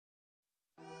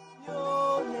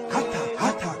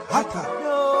hotter.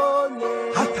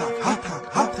 Hotter, hotter,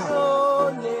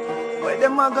 hotter. Where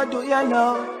them a go do ya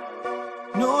know?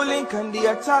 NEWLINK and the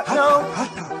attack now.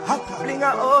 Hotter, hotter. Bring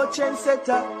a old chain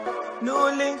setter.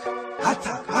 NEWLINK.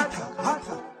 Hotter, hotter,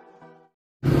 hotter.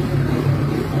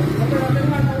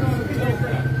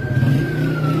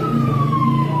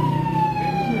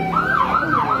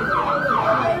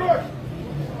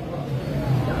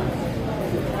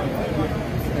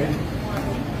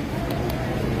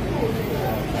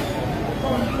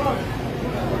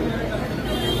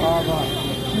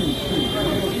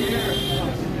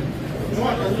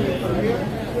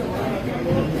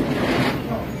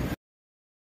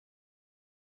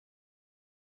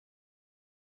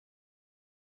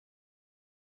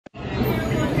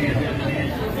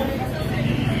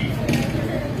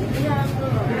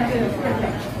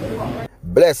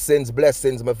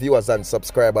 Blessings, my viewers and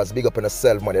subscribers. Big up on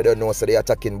yourself, man. You don't know, so the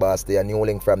attacking boss, they are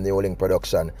NEWLINK from NEWLINK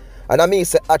production. And I mean,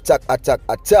 say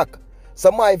attack.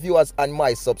 So my viewers and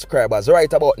my subscribers,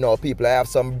 right about now, people, I have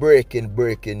some breaking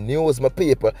news, my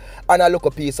people. And I look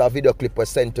a piece of video clip was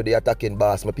sent to the attacking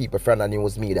boss, my people, from the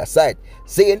news media site.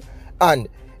 Seeing? And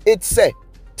it say,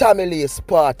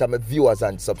 Sparta, my viewers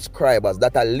and subscribers,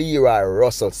 that a Leroy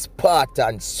Russell,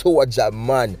 Spartan soldier,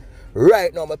 man.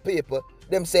 Right now, my people,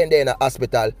 them saying they're in a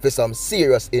hospital for some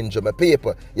serious injury, my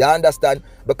people. You understand?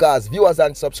 Because viewers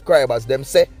and subscribers, them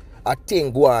say a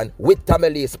thing go on with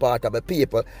Sparta, my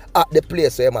people, at the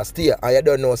place where he must stay. And you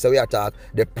don't know, so we attack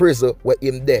the prison where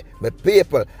him there, my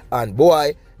people. And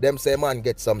boy, them say man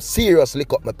get some serious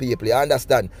lick up, my people. You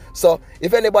understand? So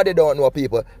if anybody don't know,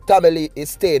 people, Tamale is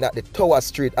staying at the Tower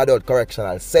Street Adult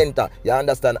Correctional Center. You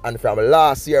understand? And from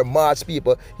last year March,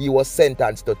 people, he was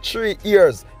sentenced to 3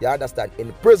 years. You understand?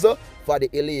 In prison for the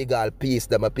illegal peace,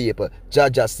 them, my people.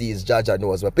 Jaja sees, Jaja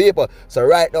knows, my people. So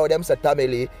right now, them say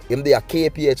Tamale, him they are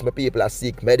KPH, my people, are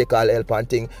seek medical help and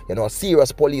thing. You know,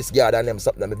 serious police guard and them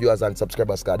something, my viewers and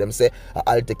subscribers, cause them say a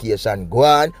altercation go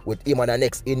on with him and the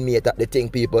next inmate at the thing,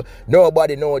 people.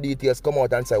 Nobody know details come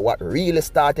out and say what really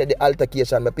started the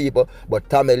altercation, my people. But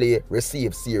Tamale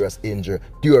received serious injury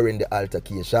during the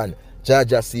altercation.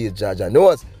 Jaja sees, Jaja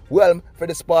knows. Well, for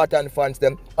the Spartan fans,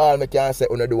 them, all I can say,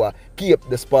 do keep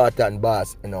the Spartan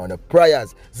boss, you know, the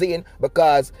prayers. Seeing?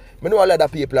 Because I know a lot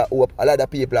of people are hope, a lot of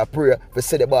people are pray to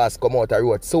see the boss come out the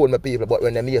road soon, my people. But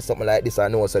when they hear something like this, I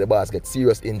know so the boss get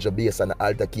serious injury based on the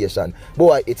altercation.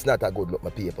 Boy, it's not a good look,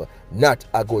 my people. Not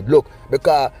a good look.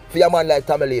 Because for a man like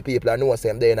Tamale, people, I know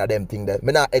say they in a them thing there.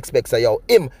 I not expect say, yo,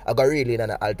 him I go really in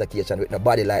an altercation with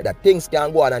nobody like that. Things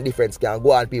can go on and difference can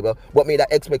go on, people. But me that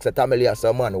expects a Tamale as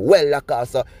a man well like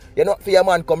us. You know, for your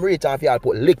man come reach and if you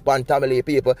put lick on Tamale,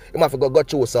 people, you have to go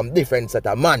through some different set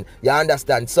of man. You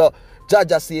understand? So,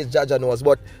 Jaja sees, Jaja knows.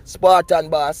 But Spartan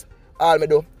boss, all me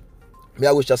do,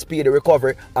 I wish a speedy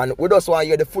recovery. And we just want to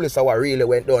hear the fullest of what really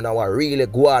went down and what really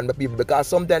go on, my people. Because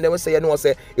sometimes they will say, you know,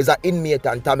 say, it's an inmate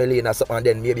and Tamale or something, and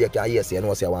then maybe you can hear, say, you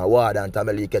know, say, one ward and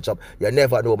Tamale catch up. You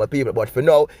never know, my people. But for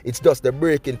now, it's just the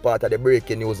breaking part of the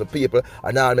breaking news of people.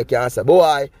 And all I can say,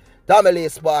 boy, Tamale,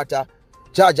 Sparta,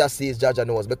 Jaja sees, Jaja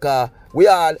knows, because we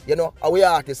all, you know, we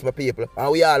artists, my people,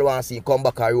 and we all want to see him come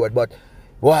back on road, but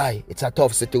why? It's a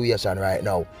tough situation right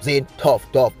now. See, tough.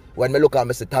 When me look at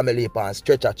me say Tamale and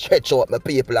stretch out my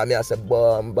people, and me I say,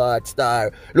 boom, bad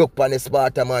star, look on the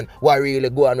Sparta, man, what really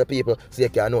go on, my people? So you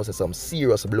can know say some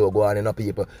serious blow go on in the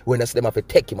people. When they them have to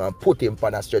take him and put him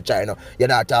on a stretcher, you know. You're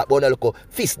not talking about the little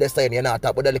fist they saying, you're not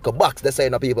talking about the little box they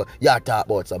saying, people. You're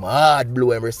talking about some hard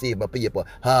blow and receive, my people.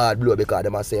 Hard blow because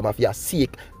them say, if you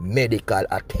seek medical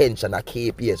attention at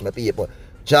KPH, my people.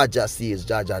 Jaja sees,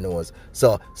 Jaja knows.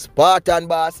 So, Spartan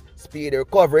boss, speedy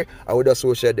recovery, and we just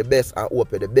wish you the best and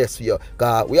hope the best for you.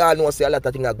 Because we all know say a lot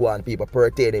of things are going on, people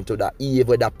pertaining to that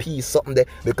evil, that peace, something there.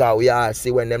 Because we all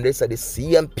see when them they say the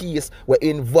same peace were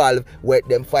involved where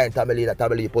them find Tamale in a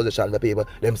Tamale position, the people,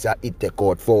 them say it take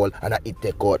out fall and it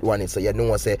take out one. So you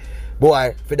know say,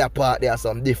 boy, for that part there are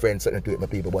some difference to it, my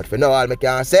people. But for now, all I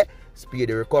can say,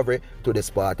 speedy recovery to the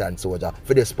Spartan soldier,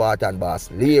 for the Spartan boss,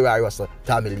 Leroy Russell,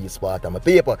 Tamale Sparta, my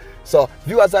people. So,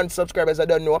 viewers and subscribers, I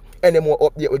don't know, any more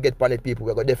update we get on it, people,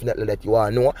 we're going to definitely let you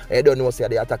all know. I don't know, say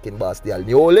the attacking boss, they are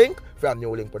NEWLINK from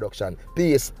NEWLINK production.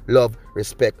 Peace, love,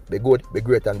 respect, be good, be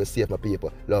great, and be safe, my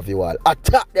people. Love you all.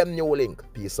 Attack them NEWLINK.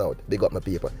 Peace out. Big up, my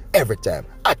people. Every time.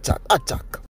 Attack.